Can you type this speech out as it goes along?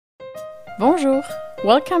Bonjour!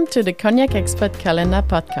 Welcome to the Cognac Expert Calendar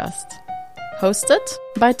podcast, hosted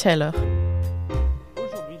by Taylor.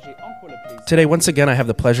 Today, once again, I have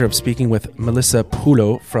the pleasure of speaking with Melissa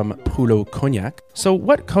Prulot from Prulot Cognac. So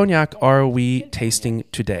what cognac are we tasting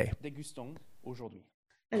today?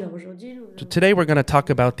 So today we're going to talk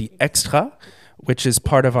about the Extra, which is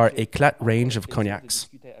part of our Éclat range of cognacs.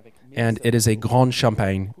 And it is a Grand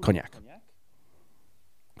Champagne cognac.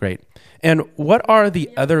 Great. And what are the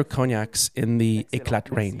other cognacs in the Éclat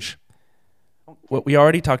range? Well, we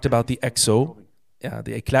already talked about the XO,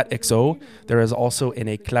 the Éclat XO. There is also an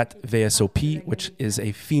Éclat VSOP, which is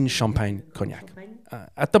a Fine Champagne cognac.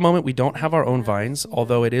 At the moment, we don't have our own vines,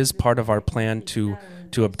 although it is part of our plan to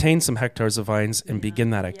obtain some hectares of vines and begin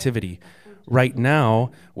that activity. Right now,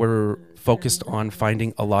 we're focused on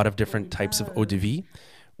finding a lot of different types of eau de vie.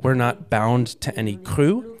 We're not bound to any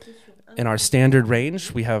cru. In our standard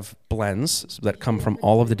range, we have blends that come from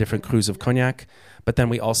all of the different crus of cognac, but then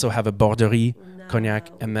we also have a Borderie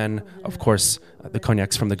cognac, and then, of course, the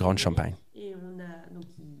cognacs from the Grand Champagne.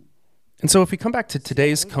 And so if we come back to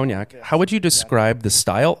today's cognac, how would you describe the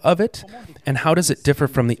style of it, and how does it differ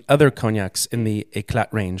from the other cognacs in the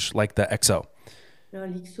Éclat range, like the XO?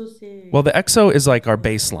 Well, the XO is like our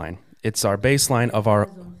baseline. It's our baseline of our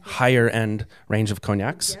higher-end range of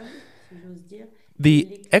cognacs.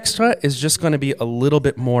 The Extra is just going to be a little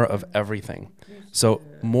bit more of everything. So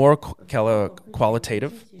more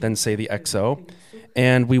qualitative than, say, the XO.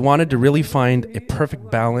 And we wanted to really find a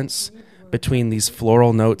perfect balance between these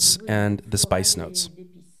floral notes and the spice notes.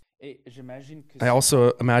 I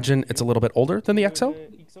also imagine it's a little bit older than the XO?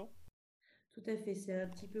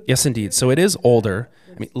 Yes, indeed. So it is older.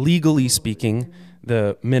 I mean, legally speaking,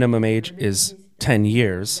 the minimum age is 10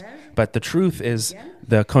 years. But the truth is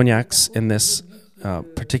the cognacs in this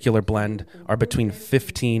particular blend are between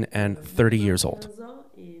 15 and 30 years old.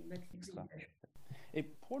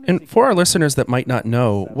 And for our listeners that might not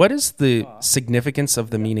know, what is the significance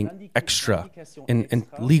of the meaning extra in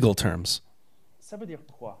legal terms?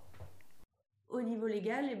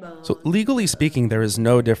 So legally speaking, there is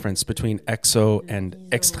no difference between XO and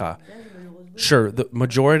Extra. Sure, the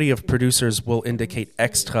majority of producers will indicate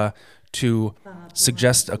Extra to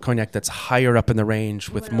suggest a cognac that's higher up in the range,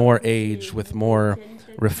 with more age, with more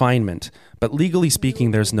refinement. But legally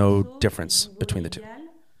speaking, there's no difference between the two.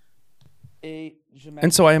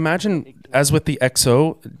 And so I imagine, as with the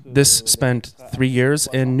XO, this spent 3 years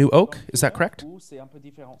in New Oak. Is that correct?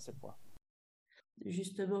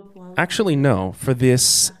 Actually, no. For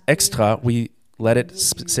this Extra, we let it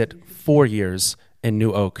sit 4 years in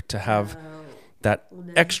New Oak to have that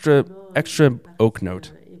extra oak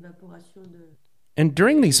note. And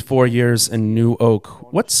during these 4 years in New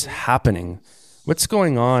Oak, what's happening? What's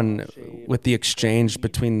going on with the exchange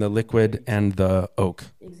between the liquid and the oak?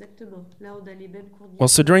 Well,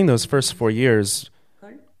 so during those first 4 years,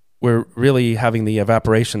 we're really having the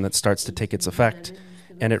evaporation that starts to take its effect,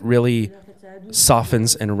 and it really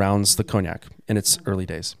softens and rounds the cognac in its early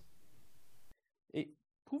days. Can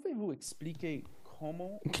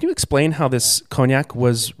you explain how this cognac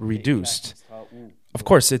was reduced? Of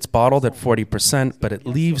course, it's bottled at 40%, but it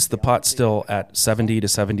leaves the pot still at 70 to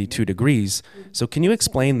 72 degrees. So can you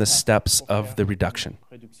explain the steps of the reduction?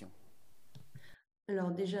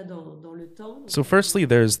 So firstly,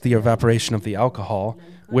 there's the evaporation of the alcohol,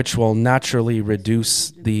 which will naturally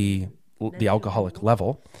reduce the alcoholic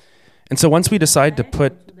level. And so once we decide to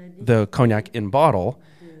put the cognac in bottle,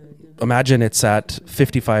 imagine it's at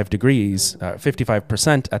 55 degrees,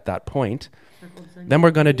 55% at that point. Then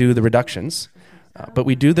we're going to do the reductions. But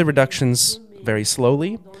we do the reductions very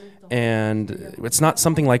slowly, and it's not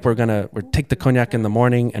something like we're take the cognac in the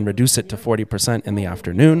morning and reduce it to 40% in the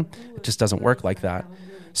afternoon. It just doesn't work like that.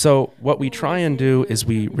 So what we try and do is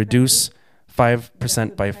we reduce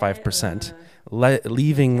 5% by 5%,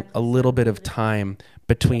 leaving a little bit of time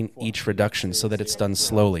between each reduction so that it's done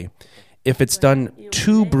slowly. If it's done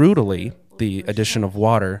too brutally, the addition of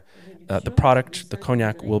water, the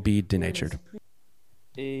cognac will be denatured.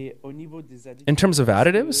 In terms of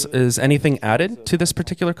additives, is anything added to this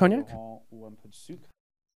particular cognac?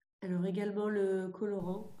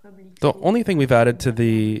 The only thing we've added to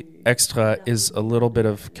the Extra is a little bit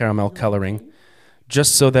of caramel coloring,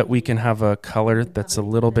 just so that we can have a color that's a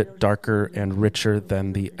little bit darker and richer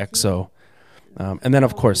than the XO. And then,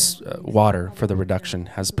 of course, water for the reduction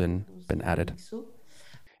has been added.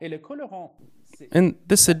 And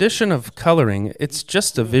this addition of coloring, it's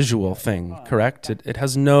just a visual thing, correct? It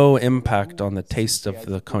has no impact on the taste of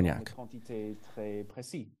the cognac.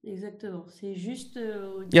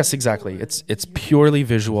 Yes, exactly. It's purely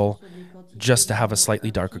visual. just to have a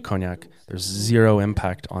slightly darker cognac. There's zero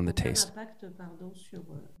impact on the taste.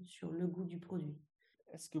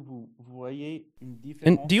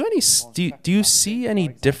 And do you see any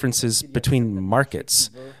differences between markets?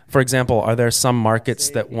 For example, are there some markets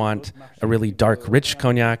that want a really dark, rich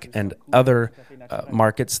cognac and other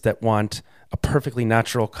markets that want a perfectly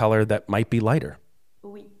natural color that might be lighter?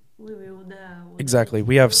 Exactly.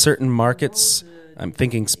 We have certain markets, I'm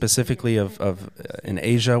thinking specifically of in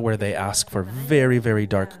Asia, where they ask for very, very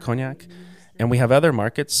dark cognac. And we have other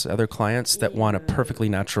markets, other clients that want a perfectly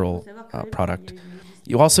natural product.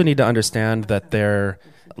 You also need to understand that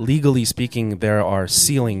legally speaking, there are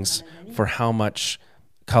ceilings for how much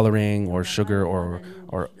coloring or sugar or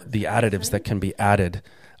the additives that can be added.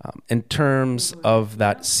 In terms of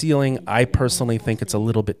that ceiling, I personally think it's a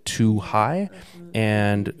little bit too high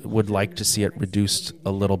and would like to see it reduced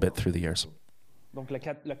a little bit through the years.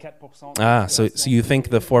 So you think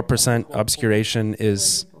the 4% obscuration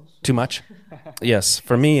is too much? Yes,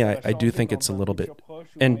 for me, I do think it's a little bit.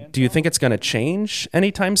 And do you think it's going to change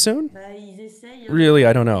anytime soon? Really,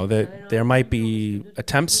 I don't know. There might be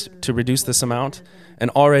attempts to reduce this amount. And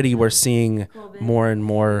already we're seeing more and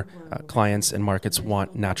more clients and markets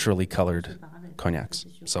want naturally colored cognacs.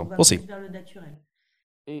 So we'll see.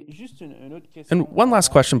 And one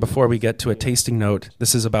last question before we get to a tasting note.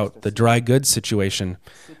 This is about the dry goods situation.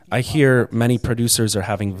 I hear many producers are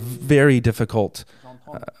having very difficult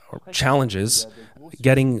challenges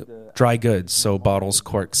getting dry goods, so bottles,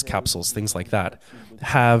 corks, capsules, things like that.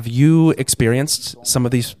 Have you experienced some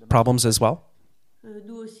of these problems as well?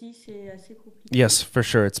 Yes, for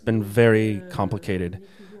sure. It's been very complicated.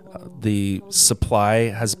 The supply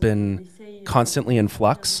has been constantly in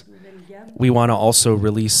flux. We want to also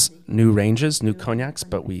release new ranges, new cognacs,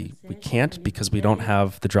 but we can't because we don't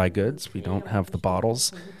have the dry goods. We don't have the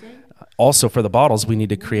bottles. Also, for the bottles, we need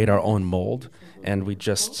to create our own mold, and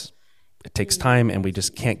it takes time, and we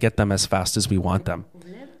just can't get them as fast as we want them.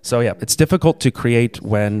 So yeah, it's difficult to create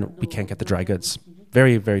when we can't get the dry goods.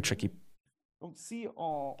 Very, very tricky.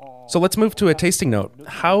 So let's move to a tasting note.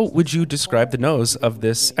 How would you describe the nose of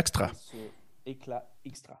this extra?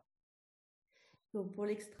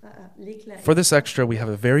 For this extra, we have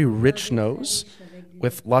a very rich nose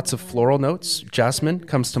with lots of floral notes. Jasmine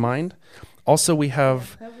comes to mind. Also, we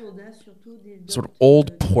have sort of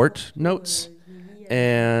old port notes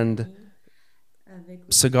and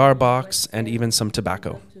cigar box and even some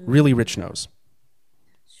tobacco. Really rich nose.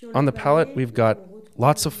 On the palate, we've got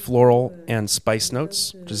lots of floral and spice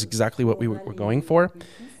notes, which is exactly what we were going for.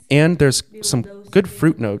 And there's some good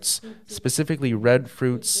fruit notes, specifically red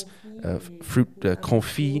fruits, fruit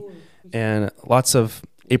confit, and lots of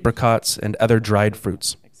apricots and other dried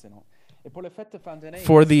fruits.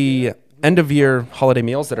 For the end-of-year holiday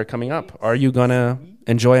meals that are coming up, are you going to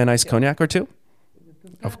enjoy a nice cognac or two?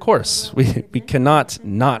 Of course, we cannot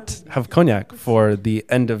not have cognac for the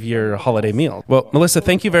end-of-year holiday meal. Well, Melissa,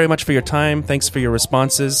 thank you very much for your time. Thanks for your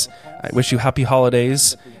responses. I wish you happy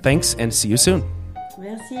holidays. Thanks, and see you soon.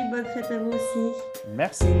 Merci, bonne fête à vous aussi.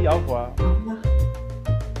 Merci, au revoir. Au revoir.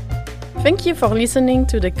 Thank you for listening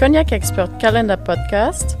to the Cognac Expert Calendar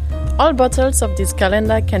podcast. All bottles of this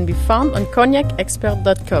calendar can be found on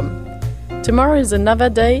cognacexpert.com. Tomorrow is another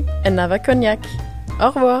day, another cognac.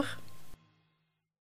 Au revoir.